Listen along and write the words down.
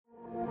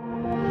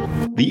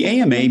The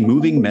AMA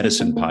Moving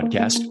Medicine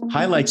podcast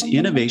highlights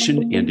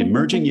innovation and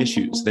emerging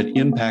issues that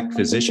impact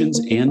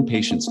physicians and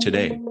patients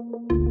today.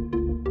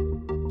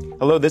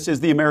 Hello, this is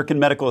the American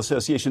Medical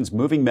Association's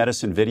Moving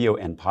Medicine video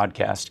and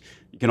podcast.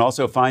 You can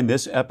also find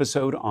this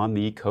episode on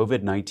the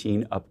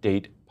COVID-19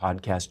 Update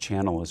podcast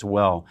channel as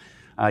well.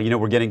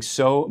 We're getting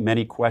so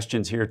many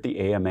questions here at the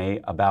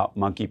AMA about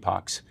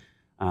monkeypox,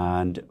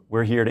 and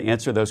we're here to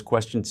answer those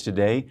questions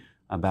today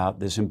about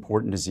this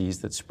important disease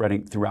that's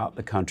spreading throughout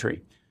the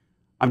country.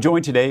 I'm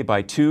joined today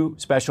by two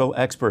special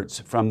experts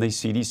from the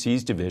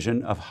CDC's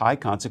Division of High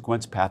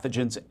Consequence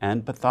Pathogens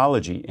and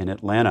Pathology in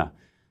Atlanta.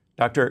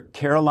 Dr.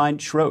 Caroline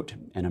Schrodt,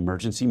 an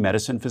emergency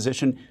medicine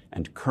physician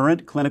and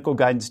current clinical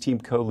guidance team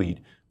co-lead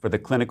for the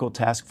clinical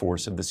task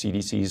force of the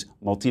CDC's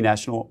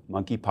multinational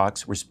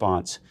monkeypox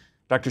response.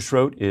 Dr.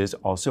 Schrodt is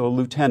also a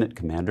lieutenant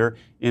commander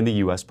in the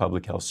U.S.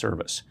 Public Health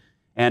Service.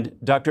 And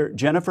Dr.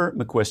 Jennifer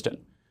McQuiston,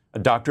 a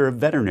doctor of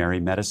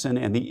veterinary medicine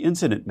and the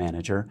incident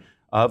manager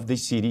of the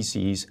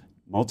CDC's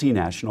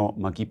multinational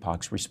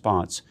monkeypox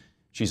response.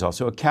 She's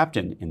also a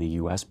captain in the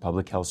U.S.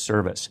 Public Health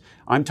Service.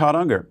 I'm Todd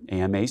Unger,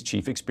 AMA's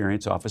Chief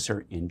Experience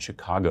Officer in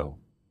Chicago.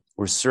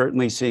 We're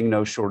certainly seeing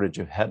no shortage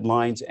of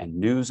headlines and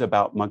news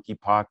about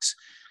monkeypox,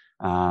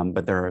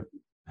 but there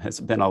has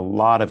been a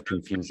lot of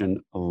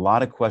confusion, a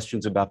lot of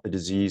questions about the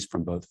disease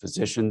from both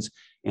physicians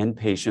and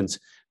patients.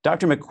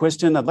 Dr.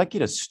 McQuiston, I'd like you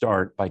to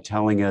start by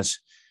telling us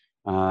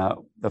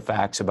the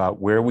facts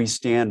about where we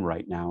stand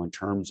right now in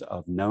terms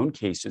of known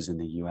cases in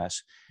the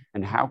U.S.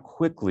 and how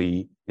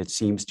quickly it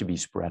seems to be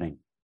spreading.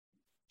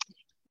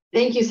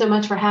 Thank you so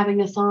much for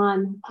having us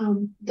on.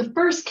 The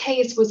first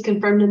case was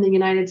confirmed in the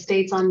United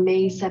States on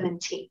May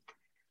 17th.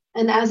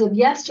 And as of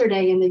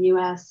yesterday in the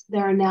U.S.,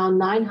 there are now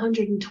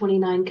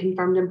 929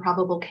 confirmed and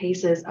probable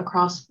cases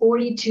across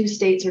 42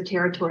 states or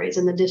territories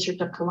in the District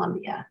of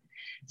Columbia.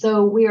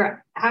 So we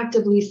are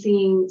actively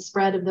seeing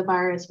spread of the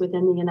virus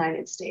within the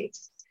United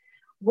States.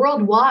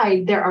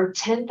 Worldwide, there are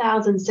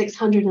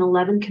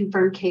 10,611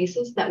 confirmed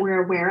cases that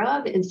we're aware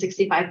of in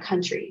 65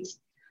 countries.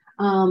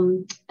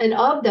 And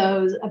of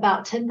those,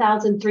 about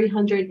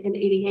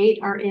 10,388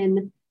 are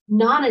in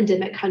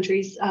non-endemic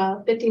countries,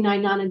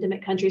 59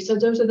 non-endemic countries. So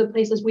those are the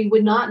places we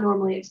would not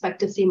normally expect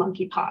to see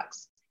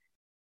monkeypox.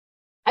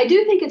 I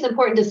do think it's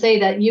important to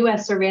say that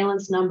U.S.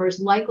 surveillance numbers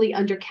likely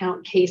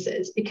undercount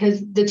cases because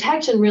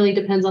detection really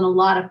depends on a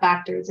lot of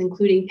factors,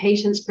 including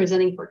patients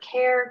presenting for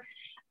care,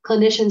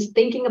 clinicians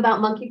thinking about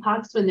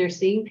monkeypox when they're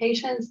seeing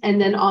patients, and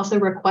then also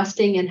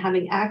requesting and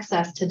having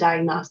access to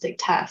diagnostic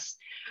tests.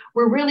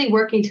 We're really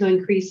working to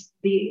increase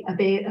the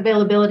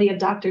availability of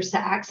doctors to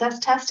access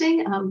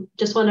testing.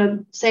 Just want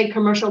to say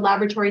commercial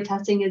laboratory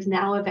testing is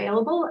now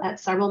available at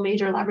several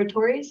major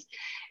laboratories.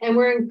 And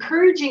we're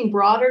encouraging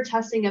broader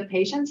testing of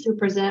patients who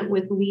present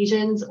with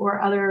lesions or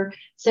other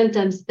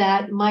symptoms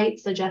that might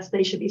suggest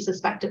they should be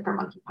suspected for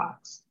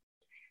monkeypox.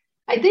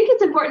 I think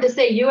it's important to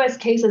say U.S.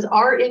 cases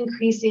are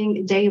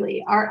increasing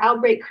daily. Our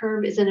outbreak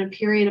curve is in a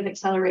period of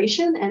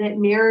acceleration, and it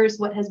mirrors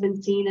what has been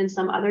seen in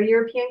some other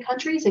European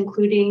countries,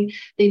 including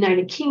the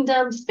United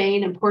Kingdom,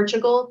 Spain, and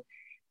Portugal.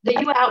 The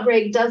U.S.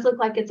 outbreak does look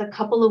like it's a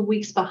couple of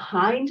weeks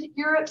behind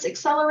Europe's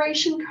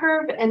acceleration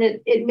curve, and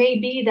it may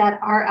be that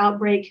our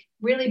outbreak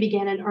really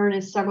began in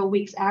earnest several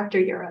weeks after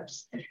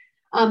Europe's.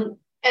 And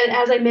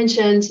as I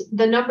mentioned,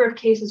 the number of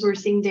cases we're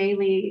seeing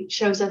daily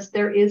shows us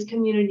there is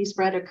community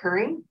spread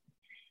occurring.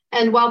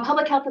 And while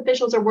public health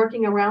officials are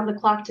working around the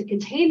clock to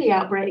contain the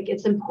outbreak,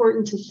 it's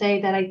important to say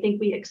that I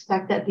think we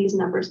expect that these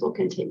numbers will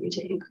continue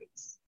to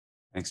increase.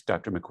 Thanks,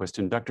 Dr.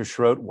 McQuiston. Dr.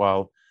 Schrodt,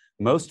 while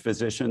most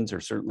physicians are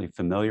certainly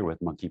familiar with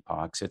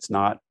monkeypox, it's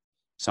not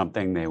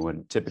something they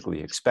would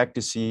typically expect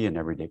to see in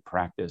everyday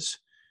practice.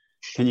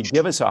 Can you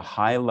give us a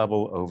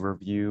high-level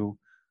overview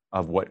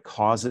of what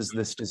causes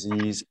this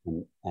disease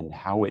and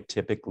how it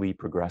typically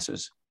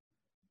progresses?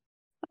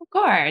 Of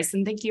course,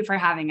 and thank you for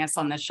having us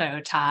on the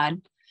show,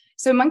 Todd.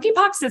 So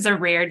monkeypox is a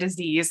rare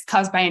disease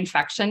caused by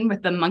infection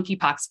with the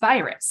monkeypox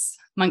virus.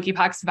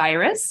 Monkeypox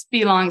virus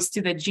belongs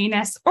to the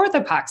genus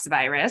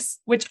orthopoxvirus,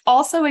 which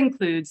also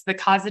includes the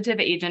causative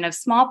agent of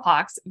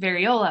smallpox,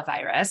 variola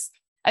virus,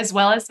 as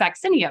well as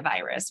vaccinia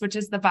virus, which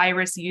is the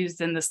virus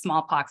used in the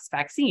smallpox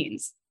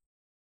vaccines.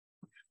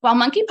 While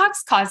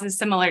monkeypox causes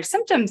similar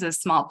symptoms as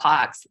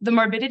smallpox, the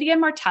morbidity and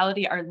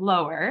mortality are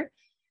lower.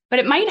 But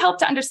it might help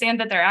to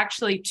understand that there are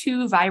actually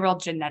two viral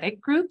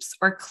genetic groups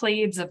or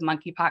clades of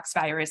monkeypox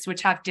virus,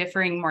 which have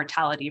differing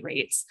mortality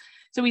rates.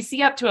 So we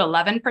see up to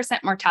 11%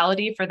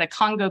 mortality for the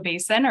Congo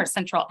Basin or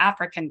Central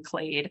African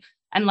clade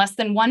and less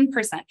than 1%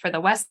 for the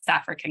West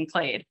African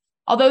clade.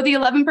 Although the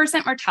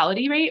 11%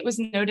 mortality rate was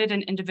noted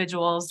in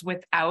individuals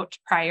without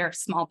prior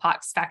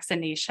smallpox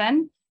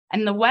vaccination,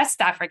 and the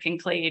West African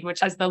clade, which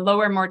has the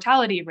lower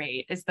mortality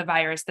rate, is the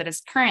virus that is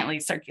currently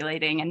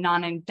circulating in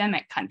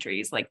non-endemic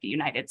countries like the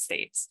United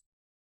States.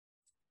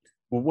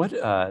 Well,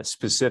 what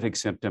specific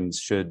symptoms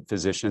should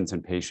physicians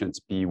and patients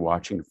be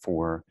watching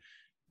for?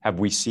 Have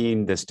we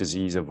seen this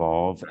disease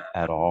evolve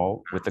at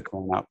all with the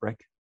current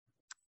outbreak?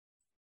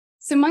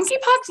 So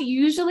monkeypox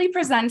usually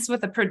presents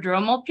with a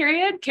prodromal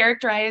period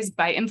characterized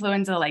by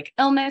influenza-like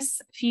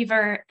illness,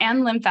 fever,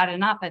 and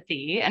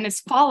lymphadenopathy, and is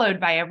followed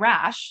by a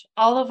rash,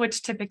 all of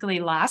which typically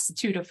lasts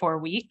 2 to 4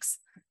 weeks.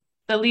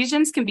 The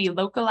lesions can be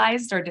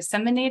localized or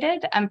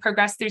disseminated and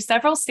progress through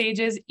several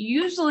stages,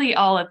 usually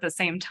all at the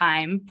same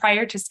time,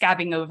 prior to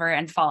scabbing over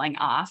and falling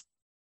off.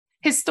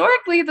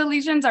 Historically, the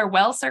lesions are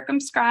well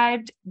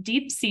circumscribed,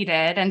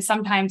 deep-seated, and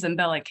sometimes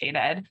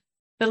umbilicated.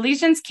 The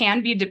lesions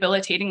can be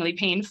debilitatingly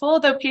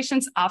painful, though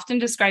patients often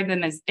describe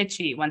them as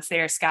itchy once they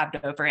are scabbed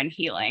over and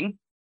healing.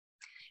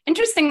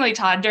 Interestingly,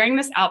 Todd, during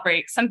this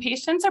outbreak, some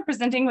patients are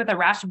presenting with a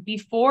rash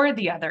before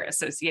the other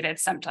associated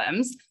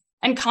symptoms.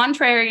 And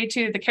contrary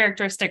to the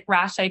characteristic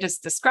rash I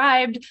just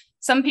described,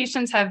 some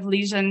patients have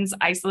lesions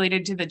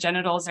isolated to the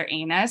genitals or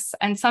anus,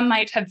 and some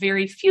might have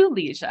very few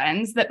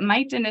lesions that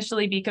might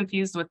initially be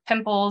confused with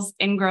pimples,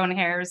 ingrown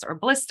hairs, or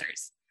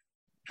blisters.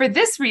 For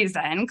this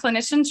reason,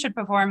 clinicians should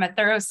perform a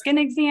thorough skin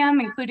exam,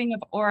 including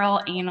of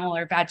oral, anal,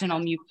 or vaginal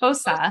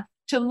mucosa,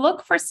 to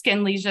look for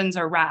skin lesions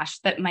or rash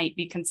that might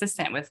be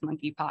consistent with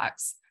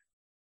monkeypox.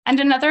 And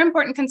another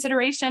important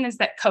consideration is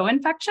that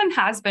co-infection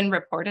has been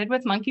reported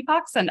with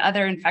monkeypox and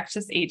other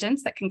infectious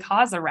agents that can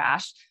cause a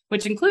rash,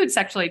 which include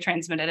sexually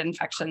transmitted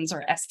infections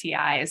or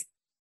STIs.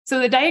 So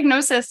the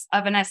diagnosis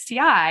of an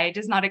STI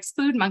does not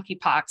exclude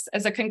monkeypox,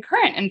 as a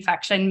concurrent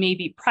infection may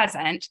be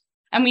present.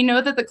 And we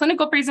know that the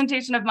clinical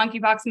presentation of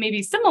monkeypox may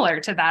be similar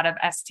to that of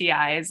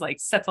STIs like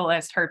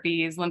syphilis,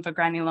 herpes,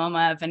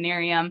 lymphogranuloma,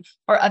 venereum,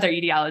 or other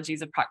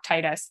etiologies of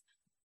proctitis.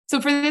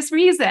 So for this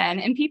reason,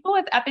 in people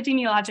with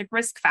epidemiologic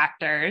risk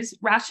factors,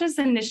 rashes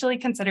initially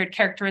considered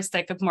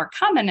characteristic of more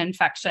common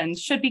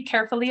infections should be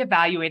carefully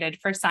evaluated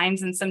for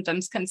signs and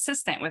symptoms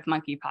consistent with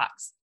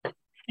monkeypox. And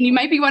you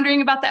might be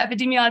wondering about the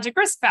epidemiologic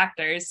risk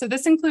factors. So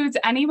this includes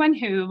anyone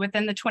who,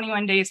 within the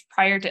 21 days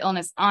prior to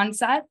illness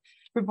onset,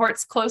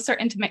 reports close or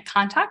intimate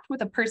contact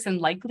with a person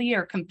likely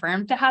or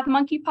confirmed to have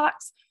monkeypox,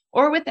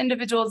 or with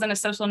individuals in a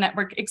social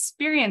network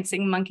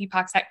experiencing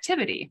monkeypox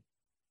activity.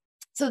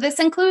 So this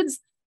includes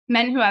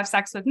men who have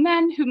sex with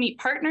men, who meet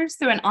partners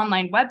through an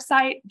online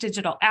website,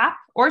 digital app,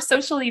 or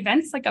social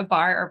events like a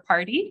bar or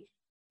party.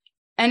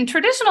 And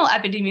traditional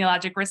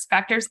epidemiologic risk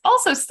factors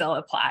also still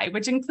apply,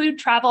 which include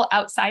travel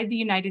outside the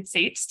United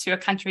States to a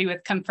country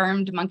with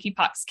confirmed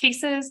monkeypox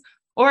cases,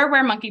 or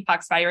where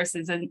monkeypox virus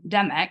is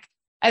endemic,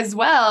 as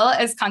well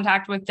as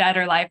contact with dead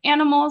or live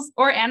animals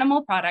or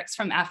animal products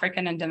from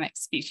African endemic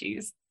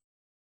species.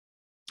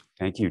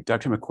 Thank you.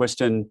 Dr.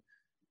 McQuiston,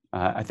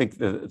 I think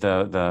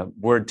the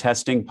word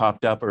testing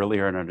popped up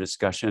earlier in our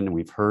discussion.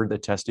 We've heard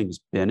that testing has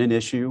been an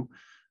issue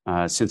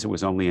since it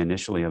was only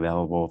initially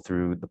available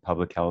through the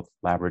public health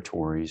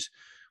laboratories.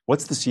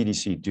 What's the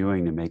CDC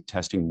doing to make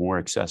testing more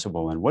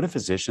accessible? And what do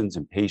physicians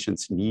and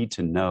patients need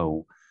to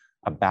know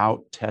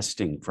about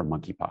testing for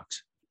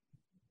monkeypox?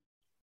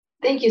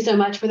 Thank you so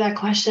much for that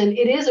question.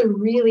 It is a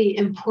really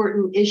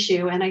important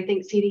issue, and I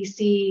think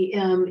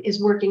CDC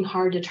is working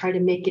hard to try to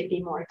make it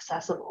be more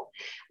accessible.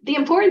 The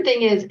important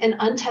thing is an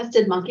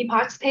untested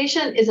monkeypox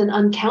patient is an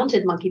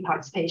uncounted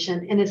monkeypox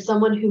patient and is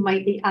someone who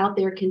might be out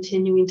there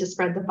continuing to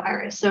spread the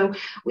virus. So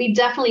we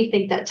definitely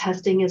think that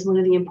testing is one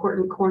of the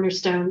important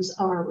cornerstones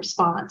of our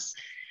response.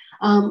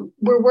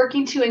 We're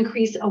working to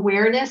increase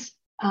awareness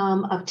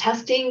of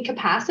testing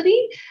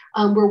capacity.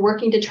 We're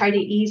working to try to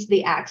ease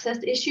the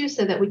access issue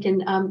so that we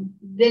can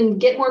then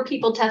get more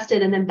people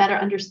tested and then better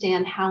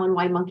understand how and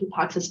why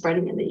monkeypox is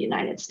spreading in the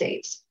United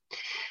States.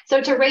 So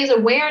to raise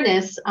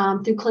awareness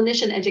through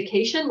clinician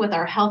education with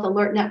our Health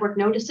Alert Network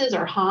notices,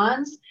 or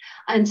HANs,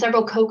 and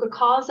several COCA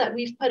calls that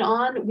we've put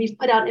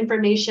out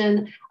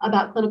information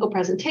about clinical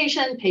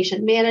presentation,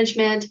 patient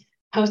management,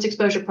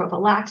 post-exposure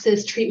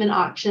prophylaxis, treatment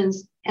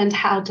options, and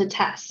how to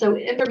test. So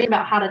information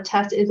about how to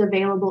test is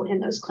available in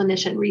those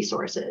clinician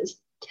resources.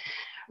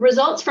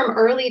 Results from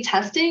early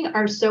testing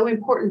are so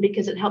important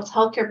because it helps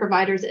healthcare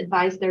providers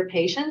advise their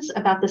patients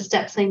about the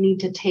steps they need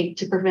to take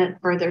to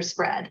prevent further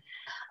spread.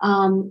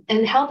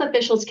 And health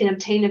officials can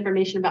obtain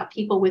information about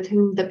people with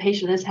whom the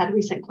patient has had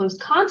recent close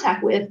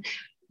contact with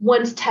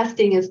once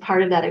testing is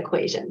part of that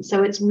equation.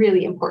 So it's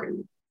really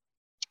important.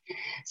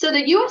 So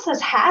the U.S.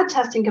 has had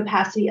testing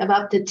capacity of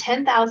up to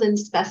 10,000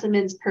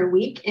 specimens per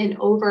week in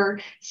over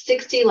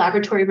 60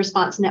 laboratory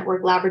response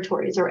network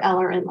laboratories, or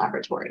LRN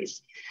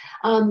laboratories.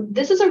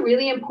 This is a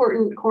really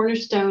important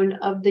cornerstone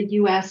of the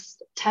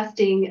U.S.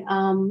 testing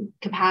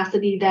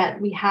capacity that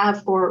we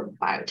have for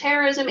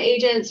bioterrorism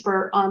agents,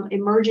 for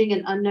emerging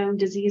and unknown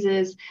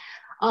diseases.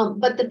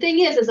 But the thing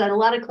is that a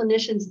lot of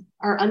clinicians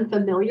are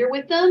unfamiliar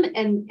with them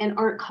and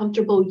aren't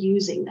comfortable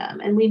using them.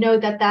 And we know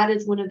that that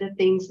is one of the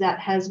things that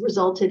has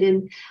resulted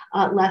in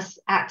less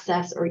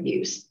access or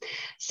use.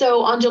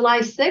 So on July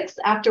 6th,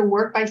 after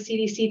work by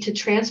CDC to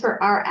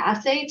transfer our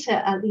assay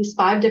to at least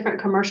 5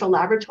 different commercial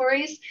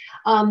laboratories,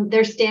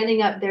 they're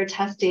standing up their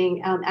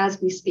testing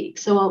as we speak.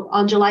 So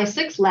on July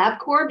 6th,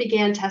 LabCorp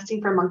began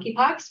testing for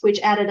monkeypox, which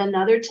added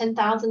another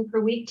 10,000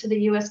 per week to the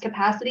U.S.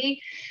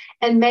 capacity.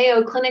 And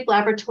Mayo Clinic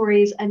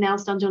Laboratories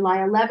announced on July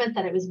 11th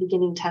that it was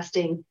beginning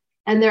testing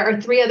And there are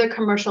 3 other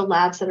commercial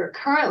labs that are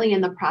currently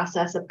in the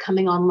process of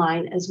coming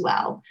online as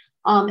well.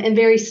 And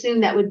very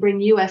soon that would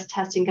bring US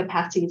testing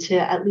capacity to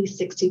at least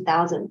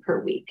 60,000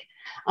 per week.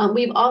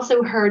 We've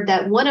also heard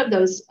that one of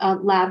those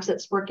labs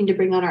that's working to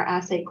bring on our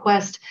assay,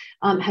 Quest,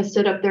 has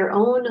stood up their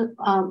own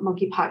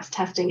monkeypox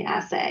testing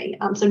assay,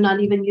 so not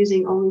even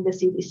using only the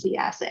CDC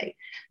assay.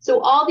 So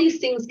all these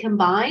things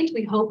combined,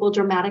 we hope will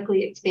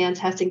dramatically expand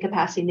testing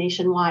capacity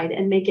nationwide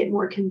and make it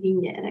more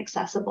convenient and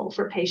accessible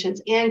for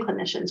patients and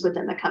clinicians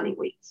within the coming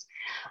weeks.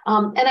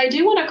 And I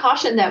do want to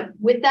caution that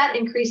with that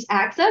increased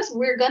access,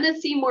 we're going to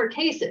see more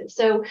cases.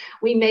 So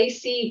we may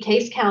see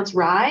case counts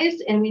rise,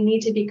 and we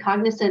need to be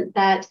cognizant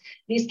that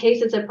these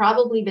cases have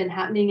probably been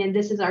happening, and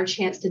this is our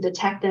chance to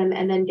detect them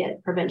and then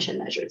get prevention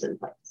measures in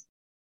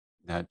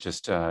place.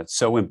 Just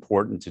so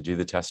important to do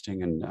the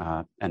testing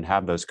and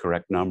have those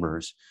correct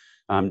numbers.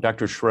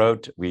 Dr.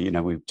 Schrodt,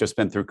 we've just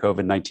been through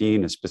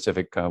COVID-19, a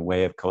specific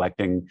way of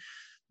collecting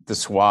the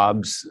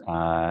swabs.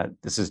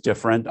 This is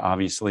different,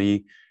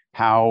 obviously.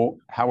 How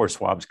are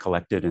swabs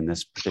collected in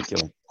this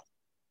particular?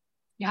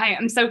 Yeah,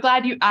 I'm so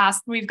glad you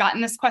asked. We've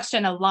gotten this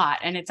question a lot,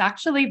 and it's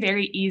actually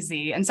very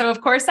easy. And so,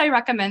 of course, I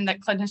recommend that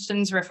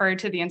clinicians refer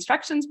to the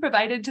instructions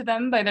provided to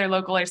them by their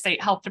local or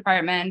state health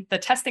department, the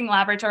testing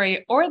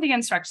laboratory, or the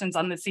instructions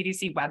on the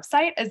CDC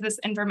website, as this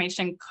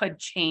information could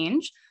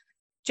change.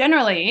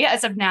 Generally,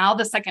 as of now,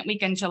 the second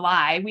week in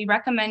July, we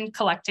recommend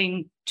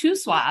collecting 2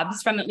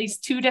 swabs from at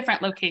least 2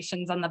 different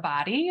locations on the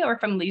body or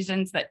from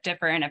lesions that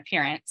differ in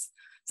appearance.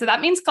 So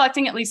that means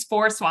collecting at least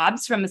 4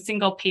 swabs from a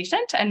single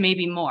patient and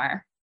maybe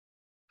more.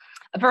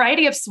 A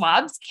variety of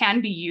swabs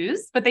can be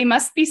used, but they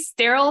must be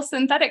sterile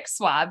synthetic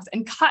swabs,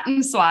 and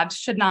cotton swabs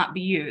should not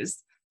be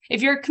used.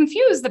 If you're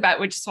confused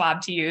about which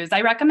swab to use, I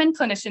recommend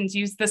clinicians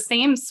use the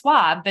same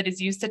swab that is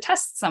used to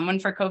test someone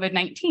for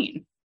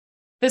COVID-19.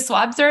 The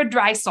swabs are a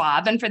dry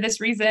swab, and for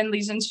this reason,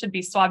 lesions should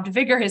be swabbed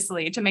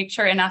vigorously to make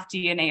sure enough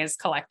DNA is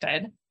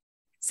collected.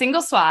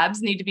 Single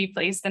swabs need to be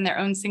placed in their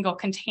own single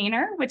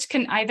container, which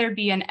can either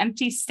be an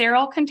empty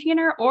sterile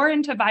container or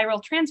into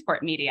viral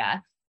transport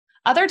media.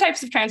 Other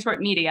types of transport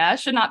media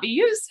should not be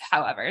used,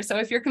 however. So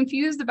if you're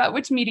confused about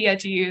which media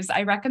to use,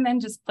 I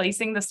recommend just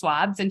placing the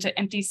swabs into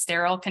empty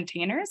sterile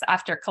containers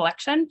after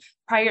collection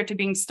prior to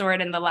being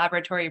stored in the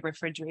laboratory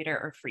refrigerator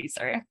or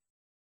freezer.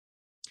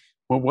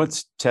 Well,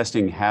 what's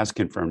testing has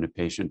confirmed a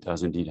patient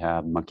does indeed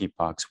have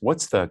monkeypox.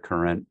 What's the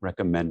current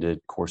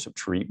recommended course of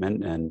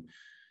treatment, and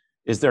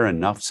is there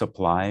enough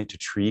supply to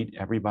treat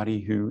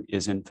everybody who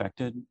is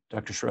infected,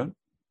 Dr. Schrodt?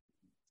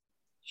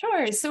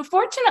 Sure. So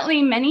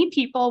fortunately, many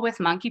people with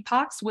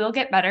monkeypox will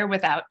get better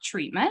without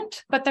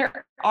treatment, but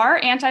there are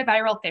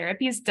antiviral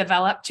therapies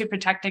developed to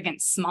protect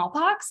against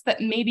smallpox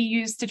that may be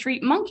used to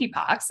treat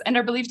monkeypox and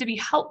are believed to be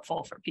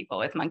helpful for people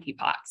with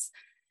monkeypox.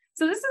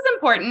 So this is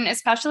important,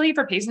 especially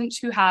for patients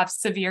who have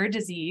severe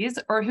disease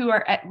or who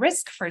are at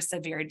risk for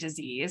severe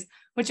disease,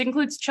 which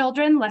includes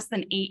children less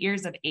than 8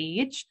 years of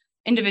age,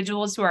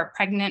 individuals who are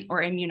pregnant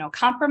or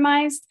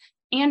immunocompromised,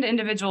 and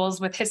individuals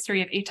with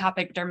history of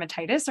atopic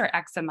dermatitis or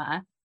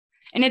eczema.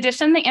 In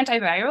addition, the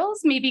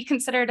antivirals may be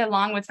considered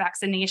along with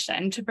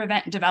vaccination to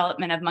prevent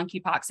development of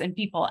monkeypox in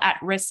people at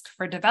risk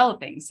for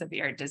developing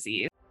severe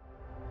disease.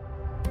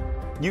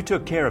 You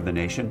took care of the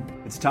nation.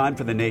 It's time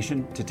for the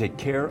nation to take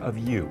care of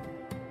you.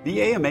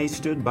 The AMA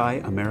stood by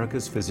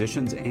America's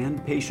physicians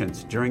and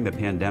patients during the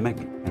pandemic,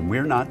 and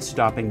we're not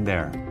stopping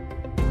there.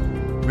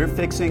 We're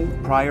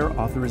fixing prior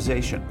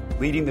authorization,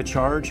 leading the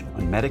charge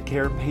on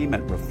Medicare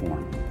payment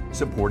reform,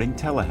 supporting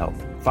telehealth,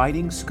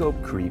 fighting scope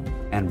creep,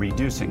 and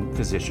reducing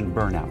physician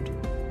burnout.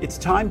 It's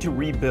time to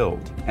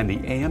rebuild, and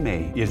the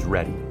AMA is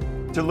ready.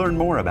 To learn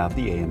more about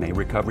the AMA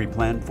Recovery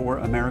Plan for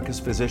America's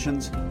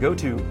Physicians, go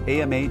to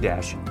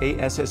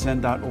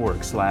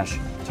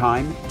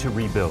ama-assn.org/time to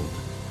rebuild.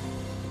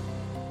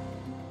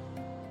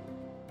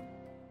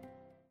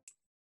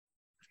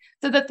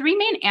 So the 3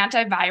 main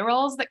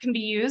antivirals that can be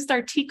used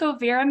are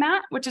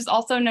tecovirimat, which is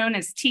also known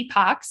as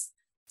TPOXX,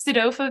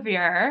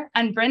 cidofovir,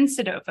 and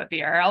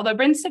brincidofovir, although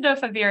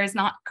brincidofovir is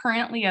not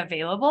currently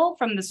available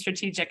from the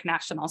Strategic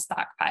National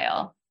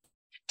Stockpile.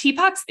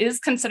 TPOXX is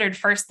considered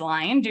first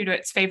line due to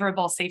its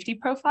favorable safety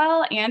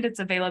profile and its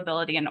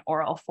availability in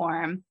oral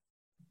form.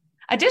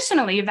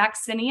 Additionally,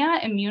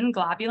 Vaccinia Immune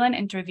Globulin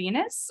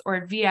Intravenous,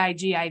 or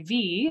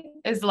VIGIV,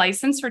 is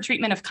licensed for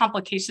treatment of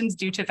complications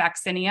due to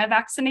vaccinia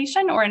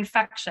vaccination or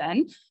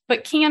infection,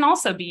 but can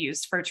also be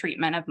used for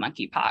treatment of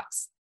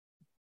monkeypox.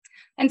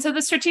 And so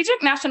the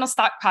Strategic National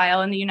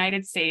Stockpile in the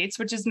United States,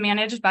 which is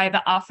managed by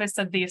the Office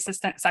of the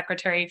Assistant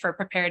Secretary for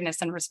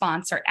Preparedness and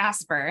Response, or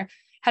ASPR,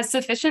 has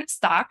sufficient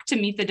stock to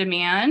meet the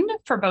demand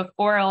for both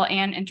oral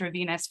and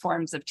intravenous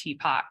forms of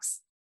TPOXX.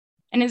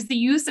 And as the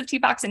use of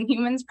TPOXX in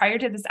humans prior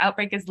to this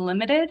outbreak is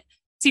limited,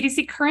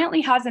 CDC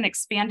currently has an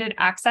expanded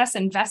access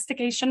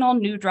investigational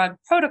new drug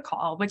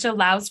protocol, which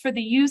allows for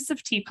the use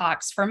of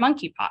TPOXX for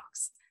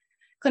monkeypox.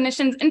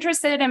 Clinicians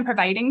interested in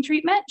providing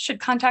treatment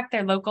should contact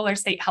their local or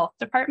state health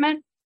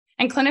department.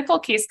 And clinical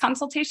case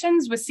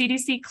consultations with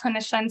CDC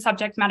clinician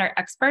subject matter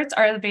experts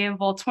are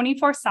available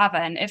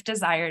 24/7 if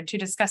desired to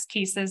discuss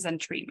cases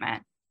and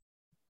treatment.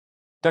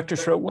 Dr.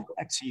 Schrodt, what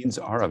vaccines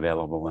are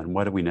available and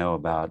what do we know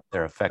about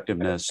their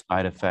effectiveness,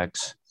 side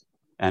effects,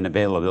 and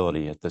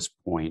availability at this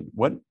point?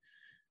 What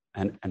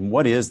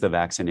is the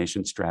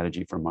vaccination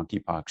strategy for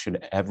monkeypox?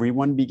 Should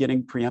everyone be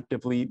getting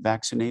preemptively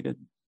vaccinated?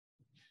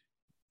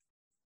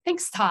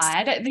 Thanks,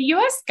 Todd. The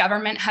US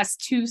government has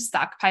two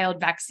stockpiled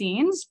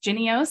vaccines,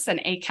 Jynneos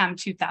and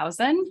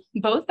ACAM2000.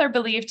 Both are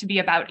believed to be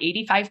about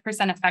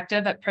 85%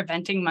 effective at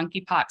preventing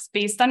monkeypox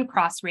based on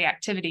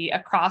cross-reactivity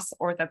across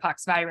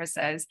orthopox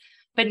viruses,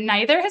 but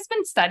neither has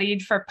been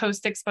studied for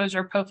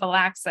post-exposure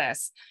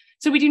prophylaxis.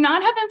 So we do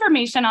not have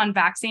information on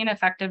vaccine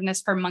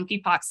effectiveness for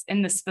monkeypox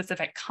in this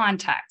specific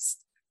context.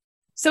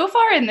 So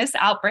far in this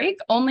outbreak,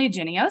 only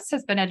Jynneos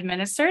has been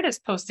administered as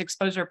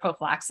post-exposure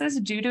prophylaxis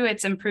due to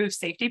its improved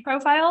safety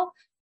profile.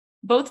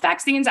 Both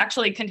vaccines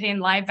actually contain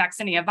live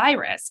vaccinia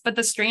virus, but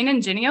the strain in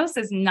Jynneos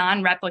is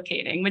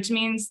non-replicating, which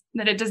means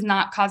that it does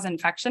not cause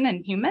infection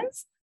in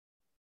humans.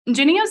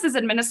 Jynneos is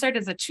administered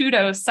as a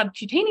 2-dose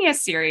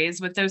subcutaneous series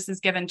with doses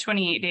given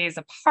 28 days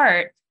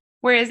apart,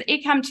 whereas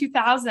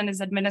ACAM2000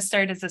 is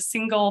administered as a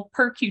single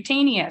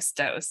percutaneous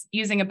dose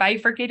using a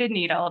bifurcated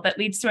needle that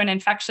leads to an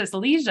infectious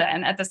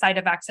lesion at the site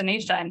of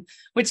vaccination,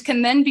 which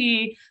can then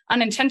be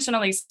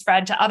unintentionally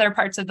spread to other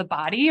parts of the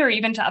body or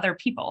even to other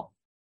people.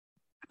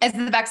 As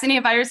the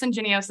vaccinia virus in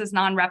Jynneos is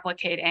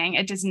non-replicating,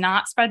 it does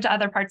not spread to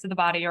other parts of the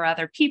body or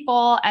other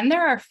people, and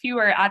there are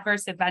fewer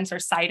adverse events or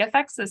side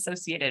effects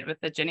associated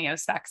with the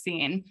Jynneos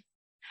vaccine.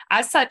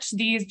 As such,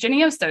 these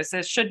Jynneos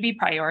doses should be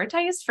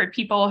prioritized for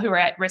people who are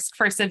at risk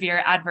for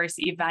severe adverse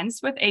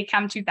events with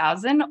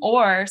ACAM2000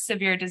 or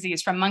severe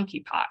disease from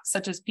monkeypox,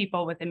 such as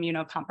people with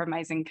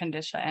immunocompromising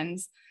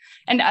conditions.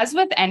 And as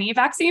with any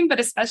vaccine, but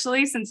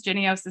especially since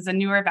Jynneos is a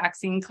newer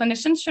vaccine,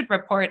 clinicians should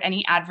report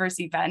any adverse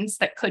events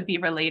that could be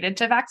related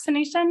to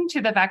vaccination to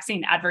the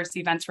Vaccine Adverse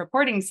Events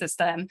Reporting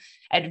System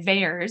at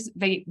VAERS,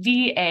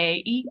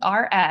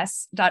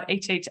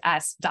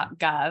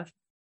 vaers.hhs.gov.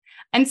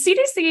 And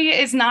CDC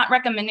is not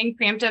recommending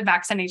preemptive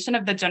vaccination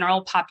of the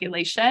general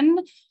population,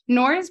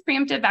 nor is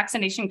preemptive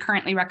vaccination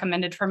currently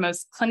recommended for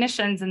most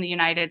clinicians in the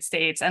United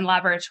States and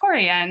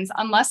laboratorians,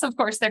 unless, of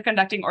course, they're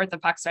conducting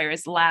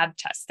orthopoxvirus lab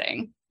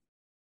testing.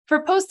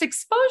 For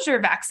post-exposure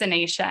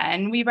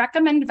vaccination, we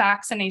recommend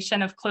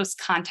vaccination of close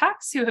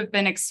contacts who have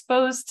been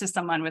exposed to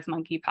someone with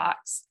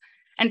monkeypox.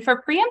 And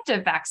for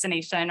preemptive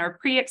vaccination or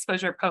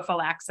pre-exposure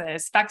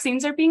prophylaxis,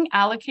 vaccines are being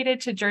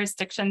allocated to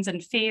jurisdictions in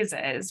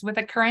phases with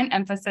a current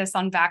emphasis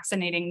on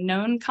vaccinating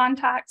known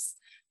contacts,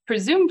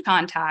 presumed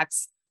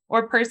contacts,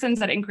 or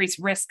persons at increased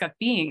risk of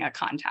being a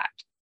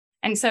contact.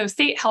 And so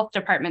state health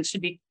departments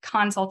should be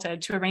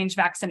consulted to arrange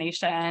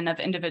vaccination of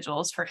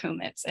individuals for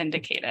whom it's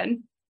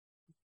indicated.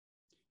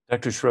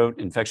 Dr. Schrodt,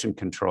 infection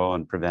control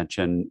and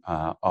prevention,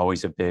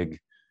 always a big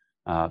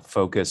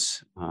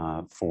focus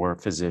for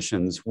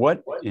physicians.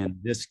 What, in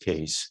this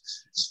case,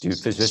 do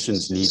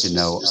physicians need to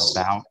know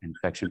about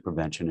infection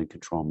prevention and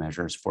control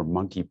measures for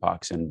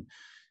monkeypox in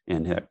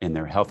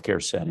their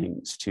healthcare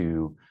settings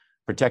to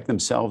protect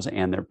themselves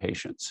and their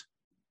patients?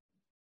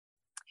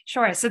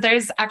 Sure. So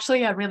there's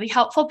actually a really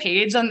helpful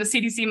page on the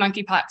CDC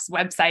monkeypox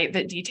website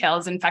that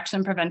details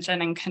infection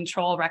prevention and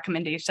control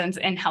recommendations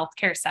in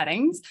healthcare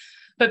settings.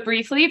 But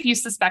briefly, if you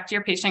suspect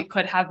your patient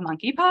could have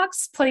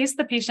monkeypox, place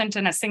the patient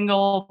in a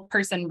single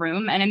person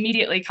room and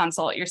immediately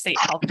consult your state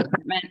health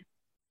department.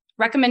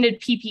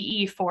 Recommended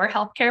PPE for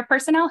healthcare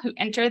personnel who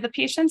enter the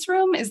patient's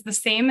room is the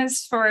same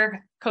as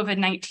for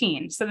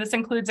COVID-19. So this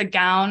includes a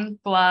gown,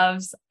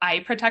 gloves, eye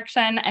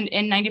protection, and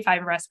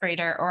N95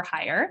 respirator or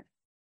higher.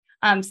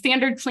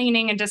 Standard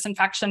cleaning and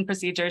disinfection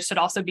procedures should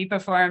also be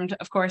performed,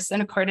 of course,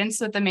 in accordance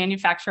with the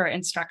manufacturer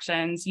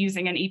instructions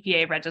using an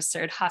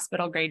EPA-registered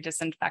hospital-grade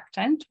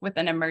disinfectant with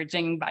an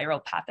emerging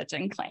viral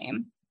pathogen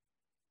claim.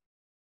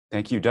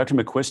 Thank you. Dr.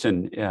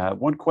 McQuiston,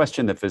 one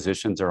question that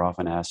physicians are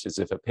often asked is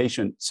if a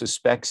patient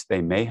suspects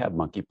they may have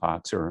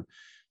monkeypox or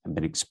have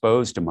been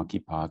exposed to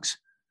monkeypox,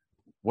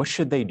 what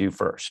should they do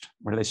first?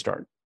 Where do they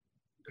start?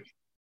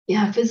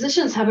 Yeah,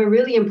 physicians have a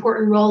really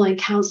important role in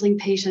counseling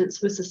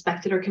patients with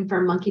suspected or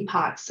confirmed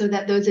monkeypox so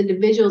that those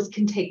individuals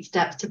can take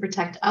steps to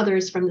protect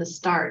others from the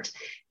start,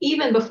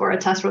 even before a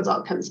test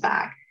result comes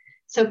back.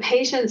 So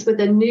patients with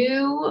a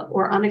new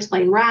or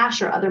unexplained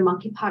rash or other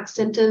monkeypox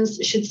symptoms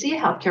should see a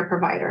healthcare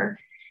provider.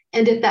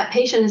 And if that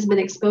patient has been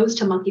exposed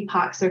to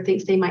monkeypox or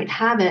thinks they might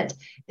have it,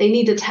 they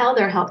need to tell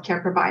their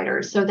healthcare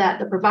provider so that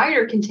the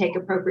provider can take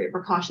appropriate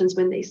precautions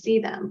when they see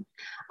them.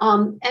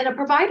 And a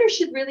provider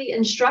should really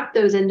instruct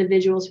those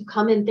individuals who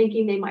come in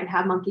thinking they might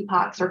have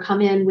monkeypox or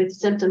come in with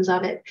symptoms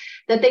of it,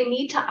 that they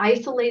need to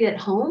isolate at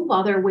home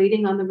while they're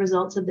waiting on the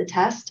results of the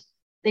test.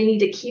 They need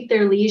to keep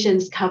their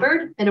lesions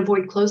covered and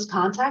avoid close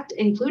contact,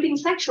 including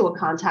sexual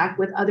contact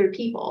with other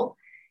people.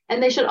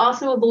 And they should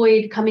also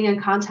avoid coming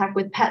in contact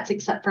with pets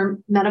except for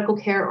medical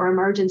care or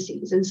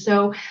emergencies. And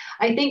so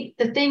I think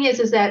the thing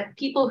is that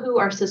people who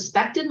are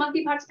suspected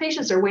monkeypox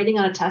patients are waiting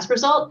on a test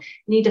result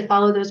need to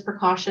follow those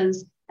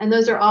precautions And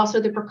those are also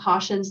the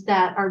precautions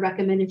that are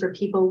recommended for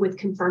people with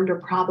confirmed or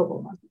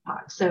probable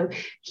monkeypox. So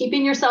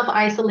keeping yourself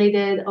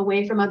isolated,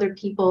 away from other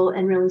people,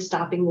 and really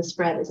stopping the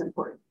spread is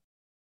important.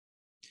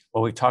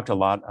 Well, we've talked a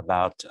lot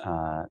about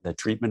the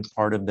treatment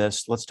part of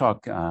this. Let's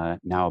talk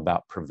now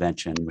about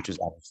prevention, which is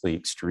obviously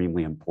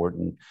extremely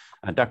important.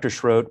 Dr.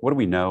 Schrodt, what do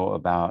we know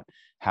about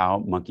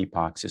how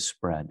monkeypox is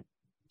spread?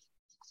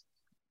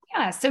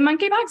 Yeah, so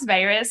monkeypox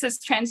virus is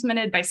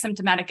transmitted by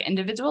symptomatic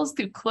individuals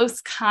through close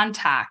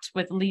contact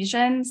with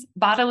lesions,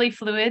 bodily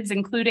fluids,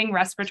 including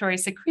respiratory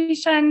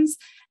secretions,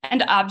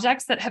 and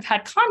objects that have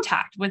had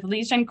contact with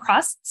lesion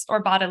crusts or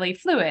bodily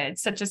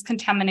fluids, such as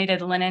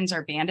contaminated linens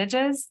or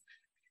bandages.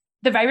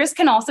 The virus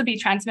can also be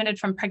transmitted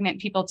from pregnant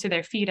people to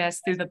their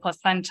fetus through the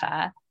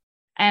placenta.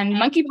 And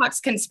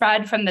monkeypox can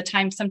spread from the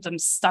time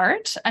symptoms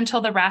start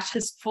until the rash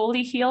has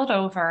fully healed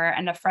over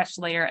and a fresh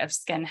layer of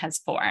skin has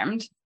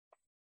formed.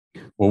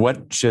 Well,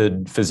 what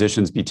should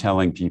physicians be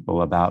telling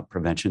people about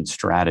prevention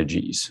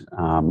strategies?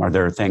 Are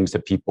there things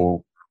that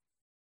people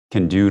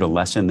can do to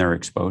lessen their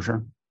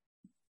exposure?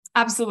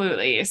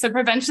 Absolutely. So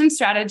prevention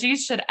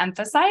strategies should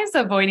emphasize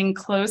avoiding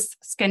close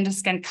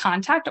skin-to-skin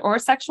contact or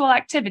sexual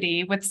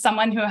activity with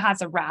someone who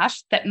has a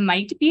rash that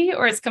might be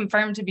or is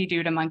confirmed to be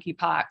due to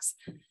monkeypox.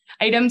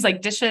 Items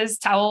like dishes,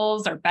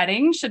 towels, or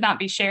bedding should not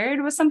be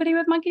shared with somebody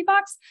with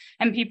monkeypox,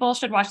 and people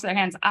should wash their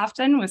hands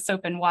often with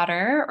soap and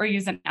water or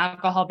use an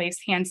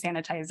alcohol-based hand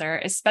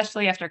sanitizer,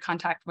 especially after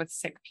contact with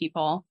sick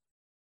people.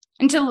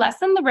 And to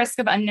lessen the risk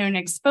of unknown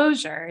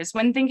exposures,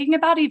 when thinking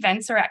about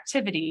events or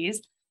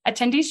activities,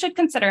 attendees should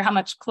consider how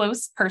much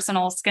close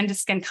personal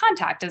skin-to-skin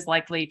contact is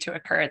likely to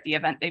occur at the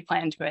event they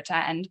plan to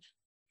attend.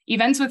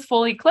 Events with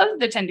fully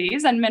clothed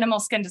attendees and minimal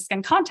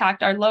skin-to-skin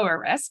contact are lower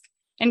risk.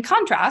 In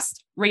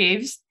contrast,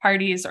 raves,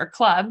 parties, or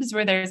clubs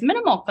where there's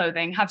minimal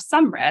clothing have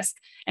some risk.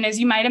 And as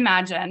you might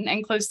imagine,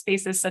 enclosed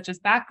spaces such as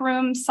back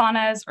rooms,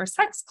 saunas, or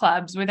sex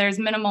clubs where there's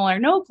minimal or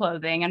no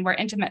clothing and where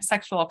intimate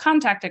sexual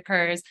contact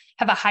occurs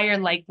have a higher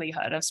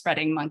likelihood of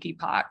spreading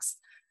monkeypox.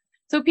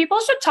 So people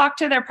should talk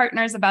to their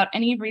partners about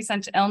any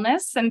recent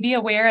illness and be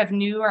aware of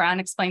new or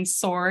unexplained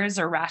sores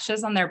or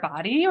rashes on their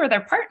body or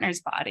their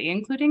partner's body,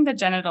 including the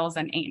genitals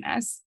and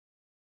anus.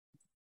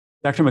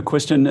 Dr.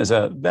 McQuiston, as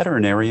a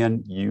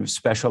veterinarian, you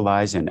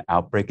specialize in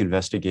outbreak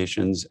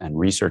investigations and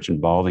research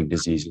involving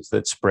diseases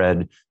that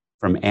spread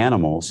from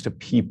animals to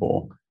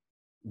people.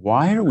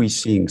 Why are we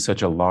seeing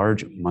such a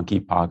large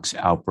monkeypox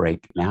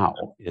outbreak now?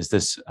 Is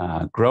this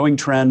a growing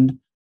trend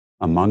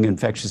among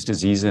infectious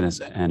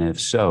diseases? And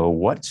if so,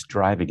 what's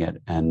driving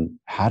it? And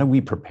how do we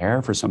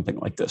prepare for something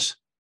like this?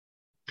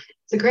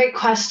 It's a great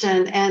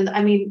question. And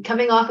I mean,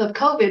 coming off of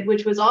COVID,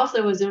 which was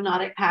also a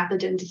zoonotic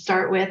pathogen to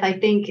start with, I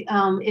think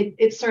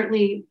it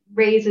certainly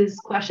raises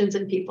questions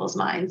in people's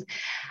minds.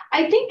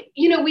 I think,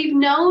 we've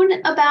known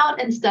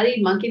about and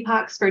studied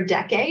monkeypox for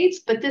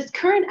decades, but this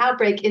current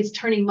outbreak is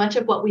turning much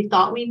of what we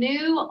thought we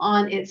knew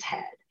on its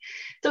head.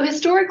 So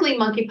historically,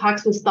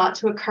 monkeypox was thought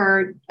to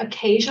occur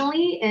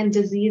occasionally in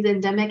disease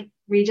endemic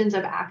regions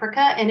of Africa,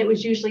 and it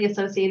was usually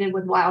associated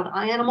with wild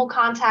animal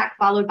contact,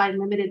 followed by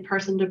limited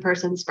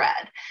person-to-person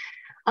spread.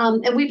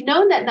 And we've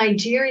known that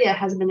Nigeria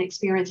has been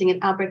experiencing an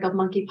outbreak of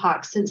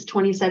monkeypox since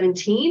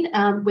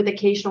 2017, with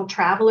occasional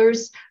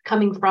travelers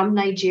coming from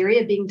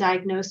Nigeria being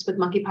diagnosed with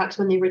monkeypox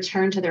when they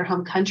return to their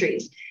home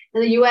countries. In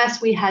the US,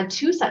 we had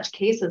 2 such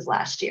cases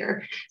last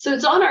year. So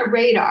it's on our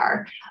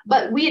radar,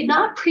 but we had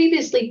not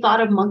previously thought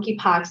of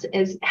monkeypox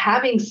as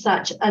having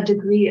such a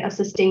degree of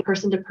sustained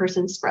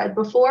person-to-person spread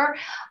before,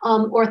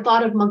 or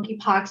thought of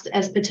monkeypox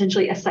as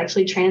potentially a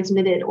sexually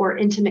transmitted or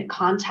intimate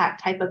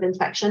contact type of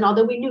infection,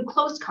 although we knew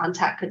close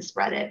contact could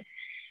spread it.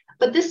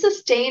 But this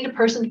sustained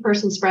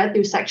person-to-person spread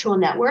through sexual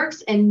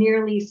networks and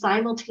nearly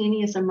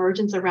simultaneous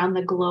emergence around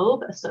the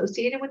globe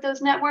associated with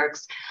those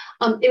networks,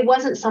 it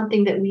wasn't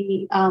something that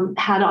we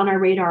had on our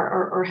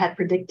radar or had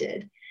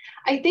predicted.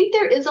 I think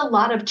there is a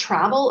lot of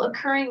travel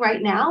occurring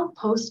right now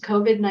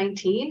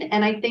post-COVID-19,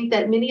 and I think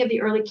that many of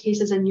the early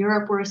cases in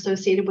Europe were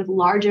associated with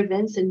large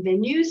events and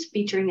venues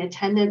featuring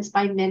attendance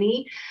by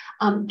many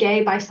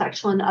gay,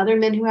 bisexual, and other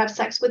men who have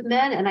sex with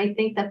men. And I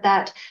think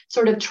that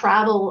sort of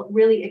travel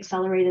really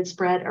accelerated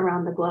spread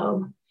around the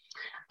globe.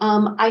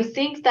 I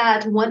think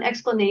that one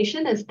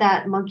explanation is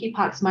that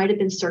monkeypox might have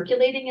been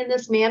circulating in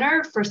this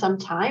manner for some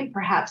time,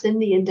 perhaps in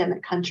the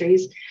endemic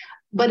countries,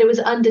 but it was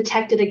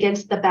undetected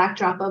against the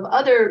backdrop of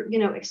other,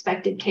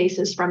 expected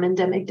cases from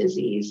endemic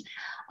disease.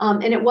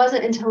 And it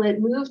wasn't until it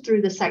moved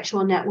through the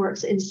sexual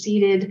networks and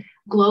seeded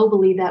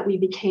globally that we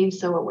became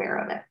so aware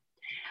of it.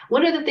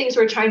 One of the things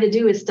we're trying to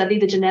do is study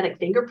the genetic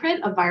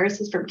fingerprint of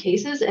viruses from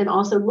cases and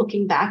also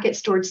looking back at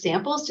stored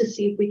samples to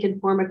see if we can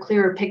form a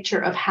clearer picture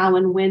of how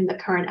and when the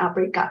current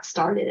outbreak got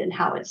started and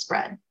how it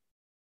spread.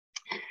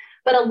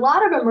 But a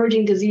lot of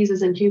emerging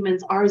diseases in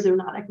humans are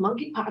zoonotic.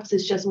 Monkeypox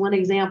is just one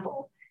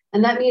example.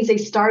 And that means they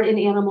start in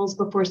animals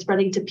before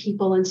spreading to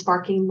people and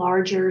sparking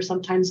larger,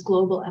 sometimes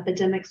global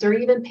epidemics or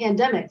even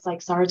pandemics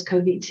like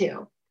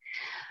SARS-CoV-2.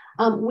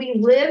 We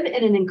live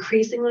in an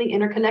increasingly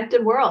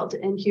interconnected world,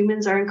 and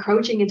humans are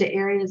encroaching into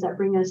areas that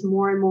bring us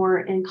more and more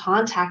in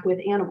contact with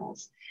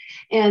animals.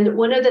 And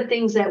one of the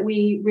things that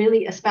we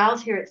really espouse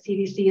here at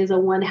CDC is a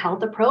One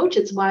Health approach.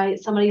 It's why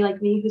somebody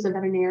like me, who's a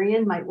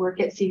veterinarian, might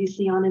work at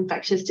CDC on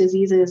infectious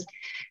diseases,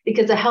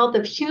 because the health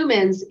of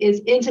humans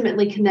is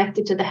intimately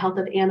connected to the health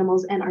of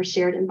animals and our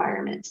shared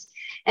environments.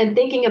 And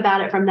thinking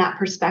about it from that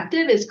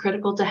perspective is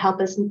critical to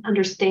help us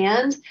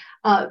understand,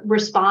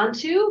 respond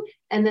to,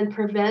 and then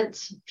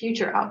prevent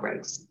future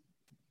outbreaks.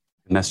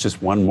 And that's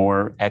just one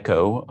more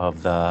echo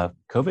of the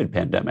COVID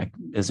pandemic,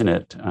 isn't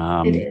it?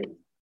 It is.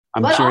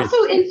 But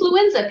also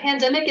influenza,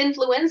 pandemic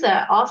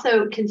influenza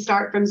also can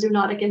start from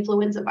zoonotic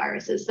influenza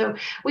viruses. So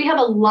we have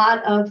a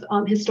lot of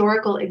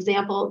historical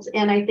examples,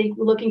 and I think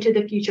looking to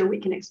the future, we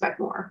can expect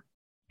more.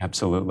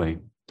 Absolutely.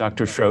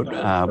 Dr.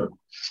 Schrodt,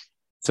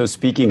 so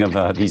speaking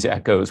of these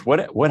echoes,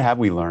 what have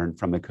we learned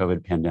from the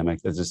COVID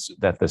pandemic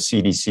that the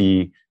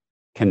CDC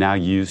can now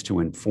use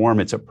to inform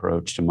its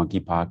approach to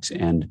monkeypox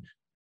and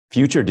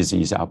future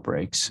disease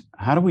outbreaks?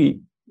 How do we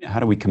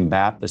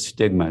combat the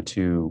stigma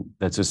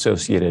that's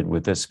associated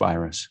with this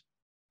virus?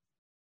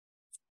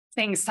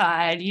 Thanks,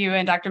 Todd. You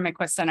and Dr.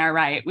 McQuiston are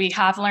right. We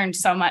have learned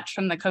so much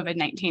from the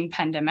COVID-19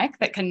 pandemic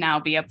that can now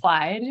be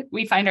applied.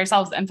 We find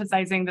ourselves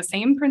emphasizing the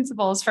same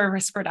principles for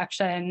risk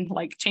reduction,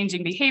 like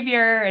changing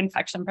behavior,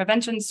 infection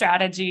prevention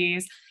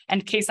strategies,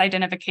 and case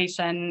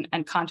identification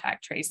and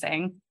contact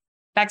tracing.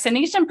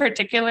 Vaccination,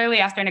 particularly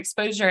after an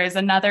exposure, is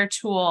another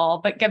tool,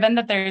 but given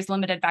that there's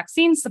limited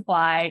vaccine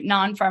supply,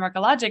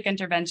 non-pharmacologic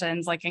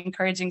interventions like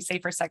encouraging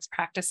safer sex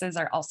practices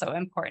are also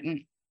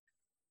important.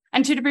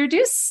 And to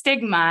reduce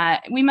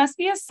stigma, we must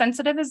be as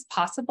sensitive as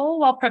possible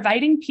while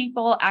providing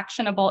people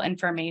actionable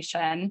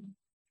information.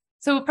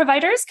 So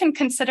providers can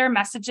consider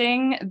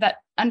messaging that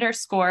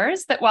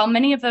underscores that while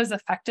many of those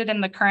affected in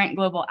the current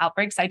global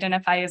outbreaks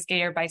identify as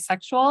gay or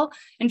bisexual,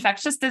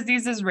 infectious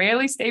diseases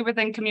rarely stay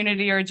within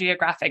community or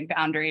geographic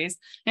boundaries.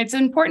 And it's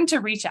important to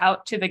reach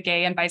out to the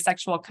gay and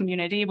bisexual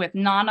community with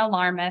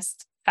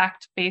non-alarmist,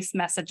 fact-based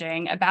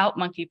messaging about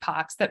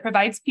monkeypox that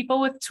provides people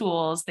with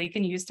tools they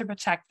can use to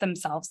protect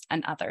themselves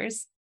and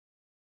others.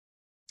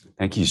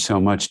 Thank you so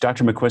much.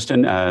 Dr.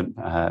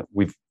 McQuiston,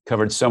 we've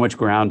covered so much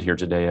ground here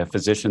today.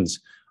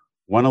 Physicians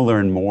want to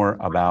learn more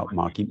about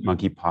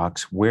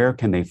monkeypox. Where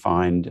can they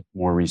find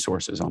more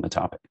resources on the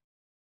topic?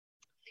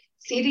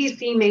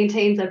 CDC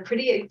maintains a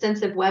pretty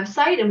extensive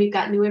website, and we've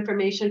got new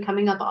information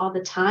coming up all the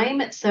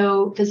time.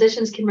 So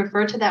physicians can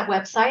refer to that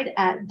website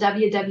at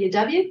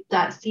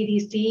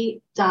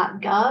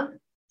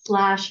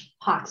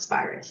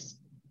www.cdc.gov/poxvirus.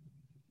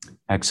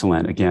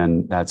 Excellent.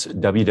 Again, that's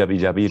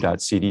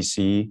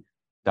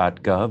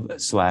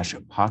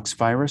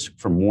www.cdc.gov/poxvirus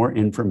for more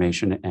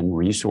information and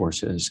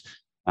resources.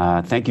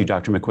 Thank you,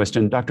 Dr.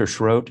 McQuiston. Dr.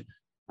 Schrodt,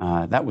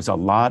 that was a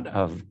lot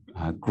of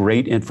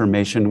great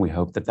information. We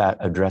hope that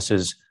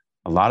addresses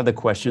a lot of the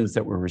questions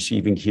that we're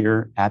receiving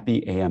here at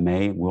the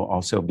AMA. We'll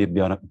also be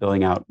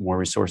building out more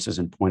resources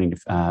and pointing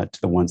to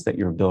the ones that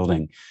you're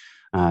building.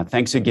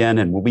 Thanks again,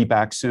 and we'll be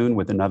back soon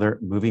with another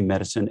Moving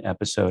Medicine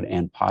episode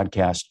and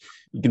podcast.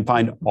 You can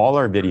find all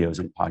our videos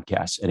and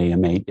podcasts at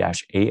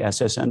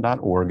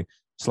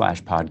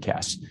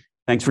ama-assn.org/podcasts.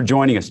 Thanks for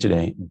joining us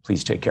today.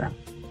 Please take care.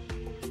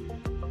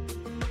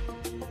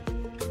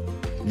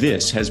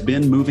 This has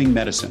been Moving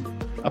Medicine,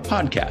 a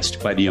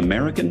podcast by the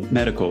American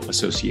Medical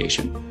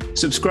Association.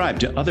 Subscribe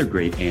to other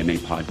great AMA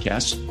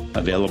podcasts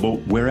available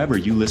wherever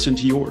you listen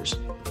to yours,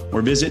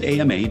 or visit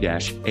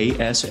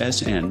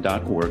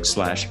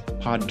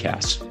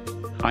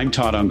ama-assn.org/podcasts. I'm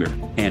Todd Unger,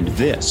 and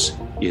this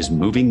is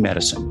Moving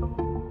Medicine.